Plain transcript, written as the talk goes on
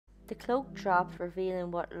The cloak dropped,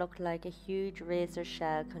 revealing what looked like a huge razor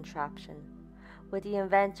shell contraption. With the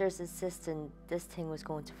inventors insisting this thing was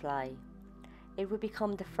going to fly. It would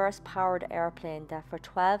become the first powered airplane that for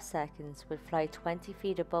 12 seconds would fly 20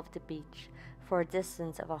 feet above the beach for a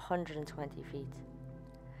distance of 120 feet.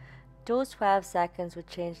 Those 12 seconds would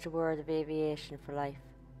change the world of aviation for life.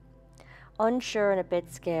 Unsure and a bit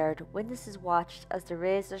scared, witnesses watched as the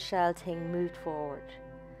razor shell thing moved forward.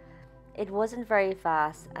 It wasn't very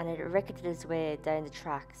fast and it ricketed its way down the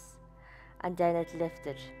tracks, and then it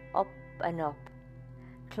lifted, up and up.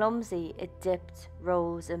 Clumsy, it dipped,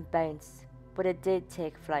 rose and bounced, but it did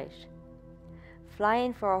take flight.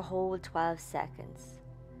 Flying for a whole 12 seconds.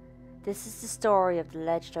 This is the story of the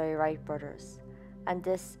legendary Wright Brothers, and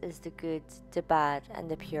this is the good, the bad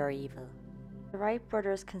and the pure evil. The Wright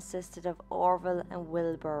brothers consisted of Orville and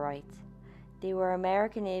Wilbur Wright. They were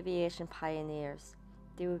American aviation pioneers.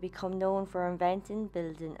 They would become known for inventing,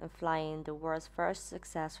 building and flying the world's first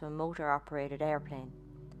successful motor-operated airplane.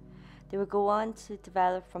 They would go on to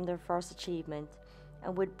develop from their first achievement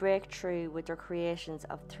and would break through with their creations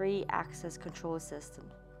of 3-axis control system,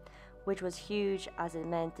 which was huge as it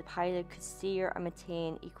meant the pilot could steer and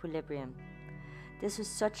maintain equilibrium. This was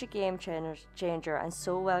such a game changer and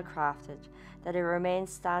so well crafted that it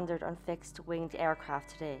remains standard on fixed-winged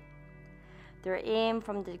aircraft today. Their aim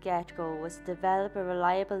from the get-go was to develop a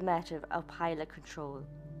reliable method of pilot control.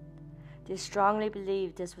 They strongly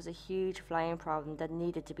believed this was a huge flying problem that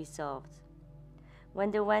needed to be solved.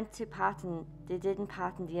 When they went to patent, they didn't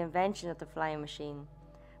patent the invention of the flying machine,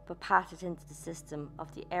 but patented the system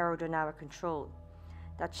of the aerodynamic control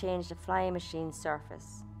that changed the flying machine's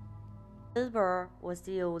surface. Wilbur was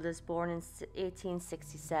the oldest, born in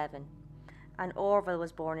 1867, and Orville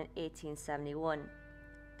was born in 1871.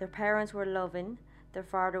 Their parents were loving. Their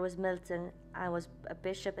father was Milton and was a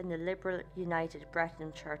bishop in the Liberal United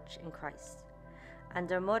Brethren Church in Christ. And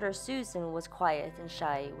their mother, Susan, was quiet and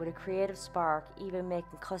shy, with a creative spark, even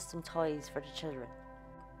making custom toys for the children.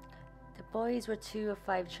 The boys were 2 of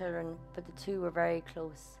 5 children, but the 2 were very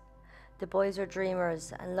close. The boys were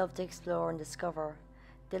dreamers and loved to explore and discover.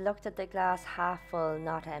 They looked at the glass half full,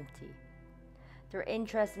 not empty. Their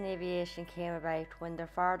interest in aviation came about when their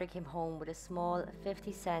father came home with a small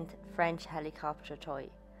 50-cent French helicopter toy.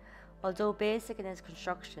 Although basic in its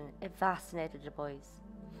construction, it fascinated the boys.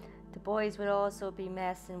 The boys would also be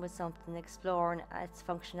messing with something, exploring its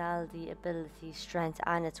functionality, ability, strength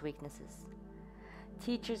and its weaknesses.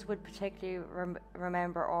 Teachers would particularly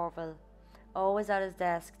remember Orville, always at his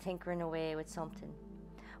desk tinkering away with something.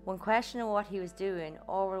 When questioning what he was doing,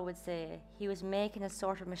 Orville would say he was making a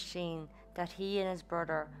sort of machine that he and his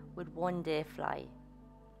brother would one day fly.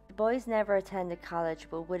 The boys never attended college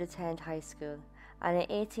but would attend high school, and in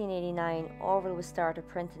 1889 Orville would start a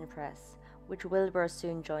printing press, which Wilbur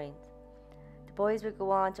soon joined. The boys would go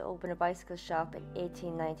on to open a bicycle shop in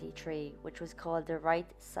 1893, which was called the Wright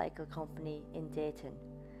Cycle Company in Dayton.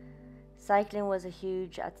 Cycling was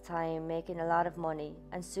huge at the time, making a lot of money,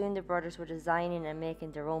 and soon the brothers were designing and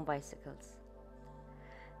making their own bicycles.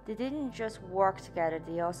 They didn't just work together,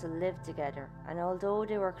 they also lived together, and although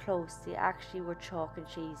they were close, they actually were chalk and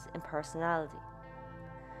cheese in personality.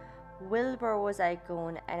 Wilbur was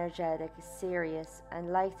outgoing, energetic, serious,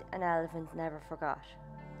 and like an elephant never forgot.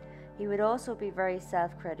 He would also be very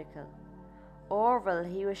self-critical. Orville,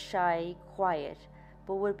 he was shy, quiet,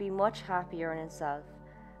 but would be much happier in himself,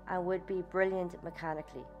 and would be brilliant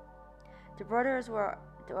mechanically. The brothers were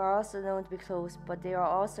also known to be close, but they are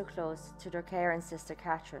also close to their caring sister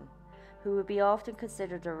Catherine, who would be often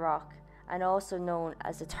considered the rock and also known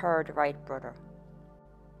as the third Wright brother.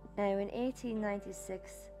 Now in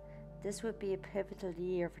 1896, this would be a pivotal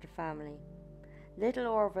year for the family. Little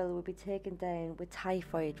Orville would be taken down with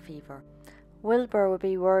typhoid fever. Wilbur would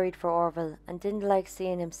be worried for Orville and didn't like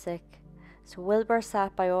seeing him sick. So Wilbur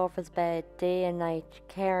sat by Orville's bed day and night,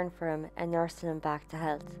 caring for him and nursing him back to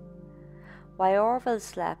health. While Orville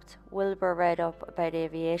slept, Wilbur read up about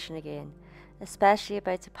aviation again, especially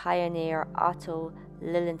about the pioneer Otto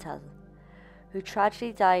Lilienthal, who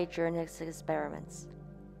tragically died during his experiments.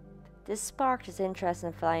 This sparked his interest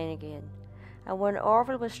in flying again, and when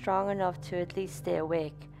Orville was strong enough to at least stay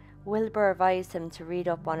awake, Wilbur advised him to read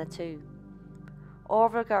up on it too.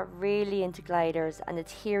 Orville got really into gliders and the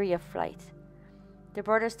theory of flight. The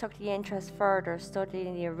brothers took the interest further,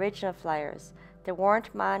 studying the original flyers that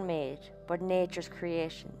weren't man-made but nature's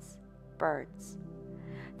creations, birds.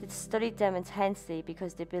 They studied them intensely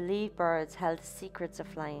because they believed birds held the secrets of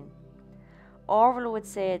flying. Orville would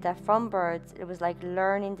say that from birds it was like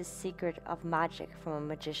learning the secret of magic from a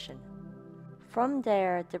magician. From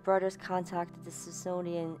there, the brothers contacted the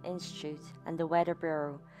Smithsonian Institute and the Weather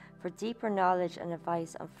Bureau for deeper knowledge and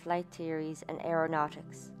advice on flight theories and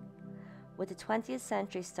aeronautics. With the 20th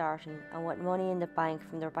century starting and with money in the bank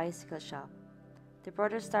from their bicycle shop, the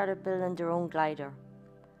brothers started building their own glider.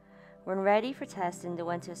 When ready for testing, they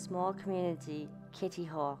went to a small community, Kitty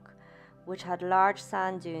Hawk, which had large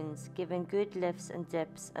sand dunes, giving good lifts and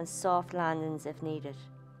dips and soft landings if needed.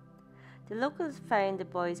 The locals found the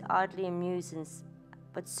boys oddly amusing,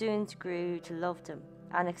 but soon grew to love them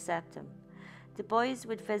and accept them. The boys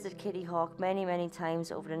would visit Kitty Hawk many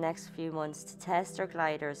times over the next few months to test their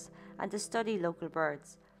gliders and to study local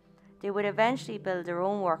birds. They would eventually build their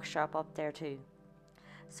own workshop up there too.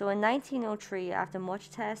 So in 1903, after much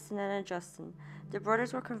testing and adjusting, the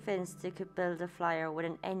brothers were convinced they could build a flyer with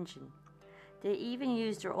an engine. They even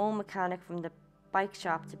used their own mechanic from the bike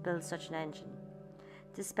shop to build such an engine.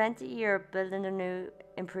 They spent a year building their new,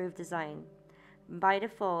 improved design. And by the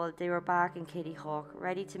fall, they were back in Kitty Hawk,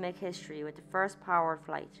 ready to make history with the first powered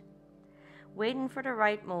flight. Waiting for the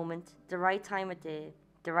right moment, the right time of day,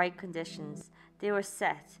 the right conditions, they were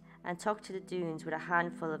set and took to the dunes with a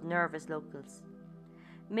handful of nervous locals.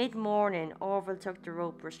 Mid-morning, Orville took the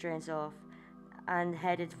rope restraints off and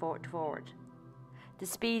headed forward. The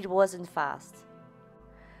speed wasn't fast.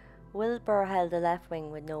 Wilbur held the left wing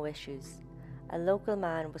with no issues. A local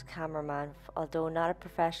man was cameraman, although not a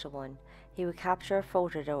professional one. He would capture a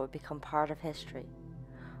photo that would become part of history.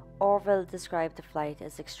 Orville described the flight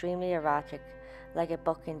as extremely erratic, like a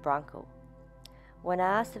bucking bronco. When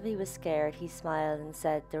asked if he was scared, he smiled and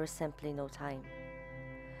said there was simply no time.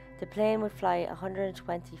 The plane would fly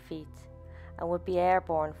 120 feet and would be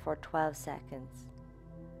airborne for 12 seconds.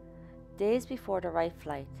 Days before the Wright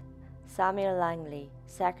flight, Samuel Langley,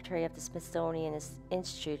 secretary of the Smithsonian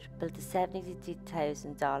Institute, built a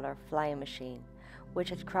 $72,000 flying machine, which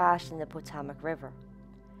had crashed in the Potomac River.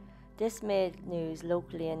 This made news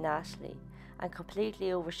locally and nationally and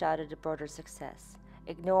completely overshadowed the brothers' success,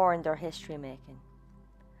 ignoring their history making.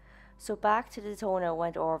 So back to Daytona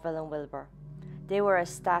went Orville and Wilbur. They were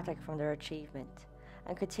ecstatic from their achievement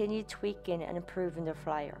and continued tweaking and improving their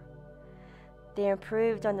flyer. They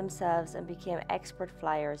improved on themselves and became expert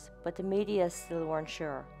flyers, but the media still weren't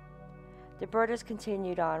sure. The brothers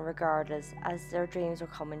continued on regardless, as their dreams were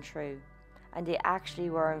coming true, and they actually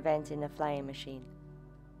were inventing a flying machine.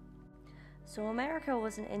 So America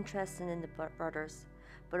wasn't interested in the brothers,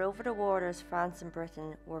 but over the waters France and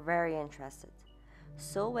Britain were very interested.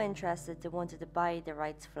 So interested they wanted to buy the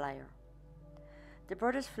Wright's flyer. The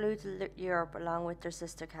brothers flew to Europe along with their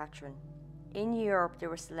sister Catherine. In Europe they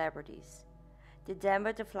were celebrities. They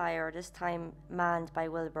demoed the flyer, this time manned by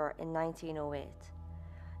Wilbur, in 1908.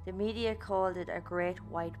 The media called it a great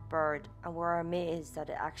white bird and were amazed that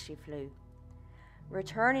it actually flew.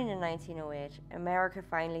 Returning in 1908, America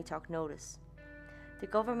finally took notice. The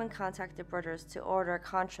government contacted the brothers to order a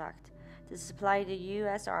contract to supply the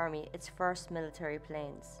US Army its first military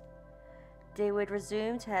planes. They would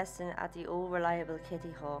resume testing at the old reliable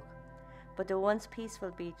Kitty Hawk, but the once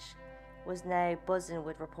peaceful beach was now buzzing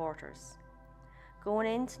with reporters. Going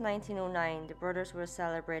into 1909, the brothers were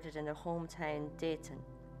celebrated in their hometown, Dayton.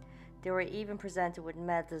 They were even presented with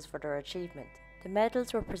medals for their achievement. The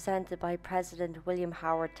medals were presented by President William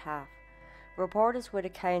Howard Taft. Reporters would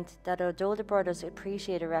account that although the brothers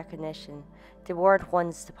appreciated recognition, they weren't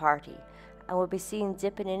ones to party, and would be seen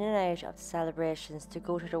dipping in and out of the celebrations to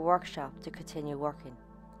go to the workshop to continue working.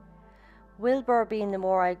 Wilbur, being the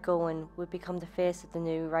more outgoing, would become the face of the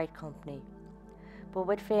new Wright Company. But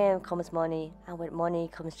with fame comes money, and with money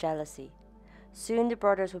comes jealousy. Soon the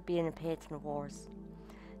brothers would be in patent wars.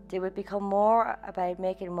 They would become more about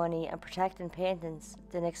making money and protecting patents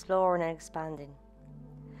than exploring and expanding.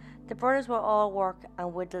 The brothers were all work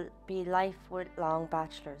and would be lifelong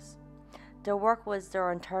bachelors. Their work was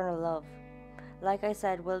their internal love. Like I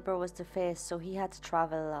said, Wilbur was the face, so he had to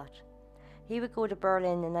travel a lot. He would go to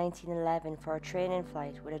Berlin in 1911 for a training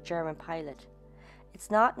flight with a German pilot. It's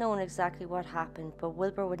not known exactly what happened, but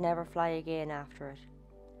Wilbur would never fly again after it.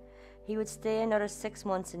 He would stay another 6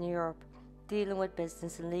 months in Europe, dealing with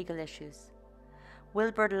business and legal issues.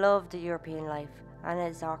 Wilbur loved the European life and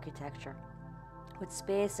its architecture, with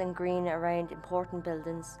space and green around important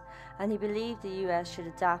buildings, and he believed the US should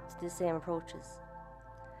adapt to the same approaches.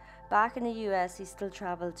 Back in the US, he still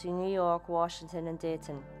travelled to New York, Washington and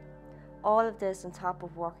Dayton. All of this on top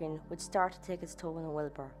of working would start to take its toll on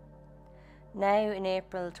Wilbur. Now in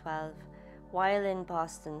April 12, while in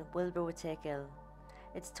Boston, Wilbur would take ill.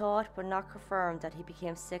 It's thought but not confirmed that he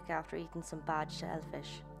became sick after eating some bad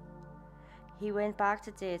shellfish. He went back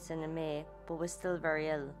to Dayton in May, but was still very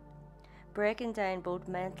ill, breaking down both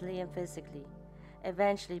mentally and physically,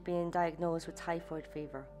 eventually being diagnosed with typhoid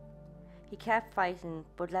fever. He kept fighting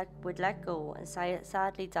but would let go and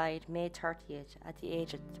sadly died May 30th at the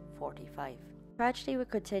age of 45. Tragedy would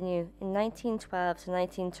continue. In 1912 to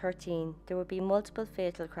 1913, there would be multiple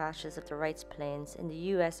fatal crashes of the Wright planes in the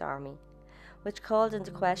US Army, which called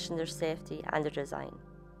into question their safety and their design.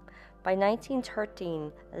 By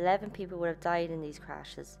 1913, 11 people would have died in these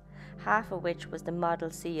crashes, half of which was the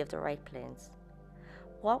Model C of the Wright planes.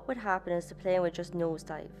 What would happen is the plane would just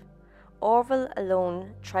nosedive. Orville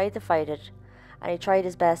alone tried to fight it, and he tried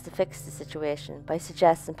his best to fix the situation by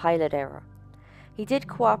suggesting pilot error. He did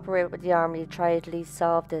cooperate with the Army to try at least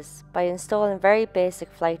solve this by installing very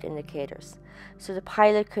basic flight indicators, so the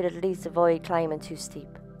pilot could at least avoid climbing too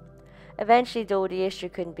steep. Eventually, though the issue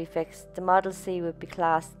couldn't be fixed, the Model C would be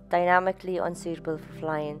classed dynamically unsuitable for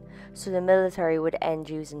flying, so the military would end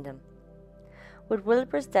using them. With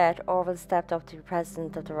Wilbur's death, Orville stepped up to be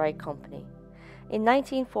president of the Wright Company. In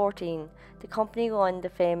 1914, the company won the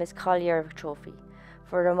famous Collier Trophy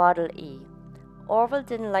for the Model E. Orville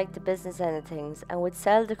didn't like the business end of things and would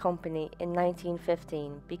sell the company in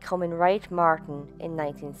 1915, becoming Wright Martin in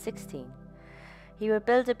 1916. He would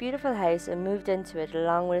build a beautiful house and moved into it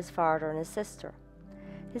along with his father and his sister.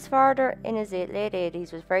 His father, in his late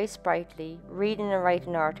 80s, was very sprightly, reading and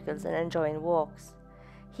writing articles and enjoying walks.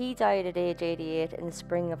 He died at age 88 in the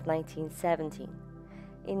spring of 1917.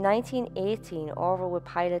 In 1918, Orville would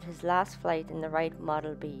pilot his last flight in the Wright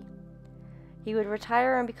Model B. He would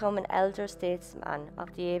retire and become an elder statesman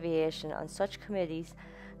of the aviation on such committees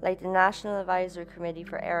like the National Advisory Committee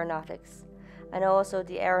for Aeronautics and also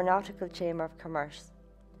the Aeronautical Chamber of Commerce.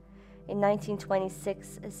 In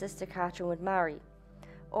 1926, his sister Catherine would marry.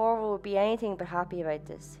 Orville would be anything but happy about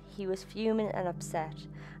this. He was fuming and upset,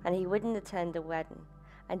 and he wouldn't attend the wedding,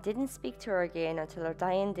 and didn't speak to her again until her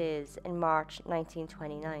dying days in March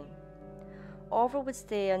 1929. Orville would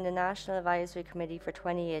stay on the National Advisory Committee for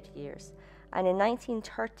 28 years, and in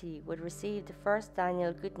 1930 would receive the first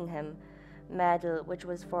Daniel Guggenheim Medal, which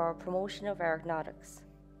was for promotion of aeronautics.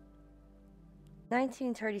 In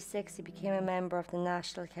 1936, he became a member of the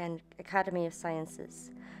National Academy of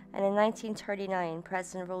Sciences, and in 1939,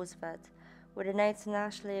 President Roosevelt would announce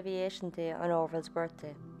National Aviation Day on Orville's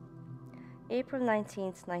birthday. April 19,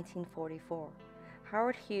 1944,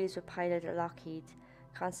 Howard Hughes would pilot a Lockheed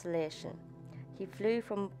Constellation. He flew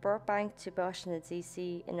from Burbank to Washington,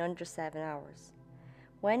 D.C. in under 7 hours.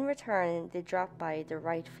 When returning, they dropped by the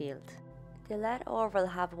Wright Field. They let Orville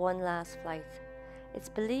have one last flight. It's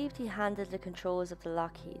believed he handled the controls of the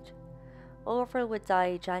Lockheed. Orville would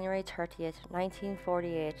die January 30th,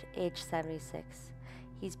 1948, aged 76.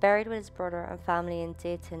 He's buried with his brother and family in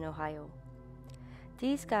Dayton, Ohio.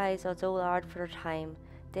 These guys, although odd for their time,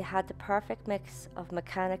 they had the perfect mix of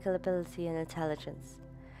mechanical ability and intelligence.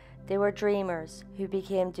 They were dreamers who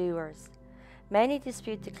became doers. Many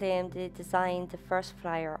dispute the claim they designed the first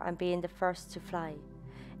flyer and being the first to fly.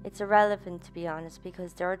 It's irrelevant, to be honest,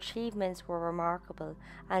 because their achievements were remarkable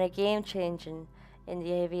and a game-changing in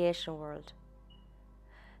the aviation world.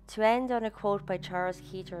 To end on a quote by Charles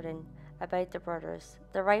Keeterlin about the brothers,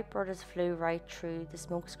 the Wright brothers flew right through the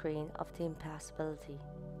smokescreen of the impossibility.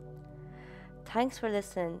 Thanks for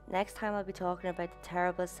listening. Next time I'll be talking about the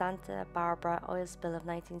terrible Santa Barbara oil spill of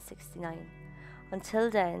 1969. Until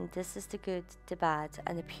then, this is the good, the bad,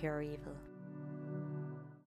 and the pure evil.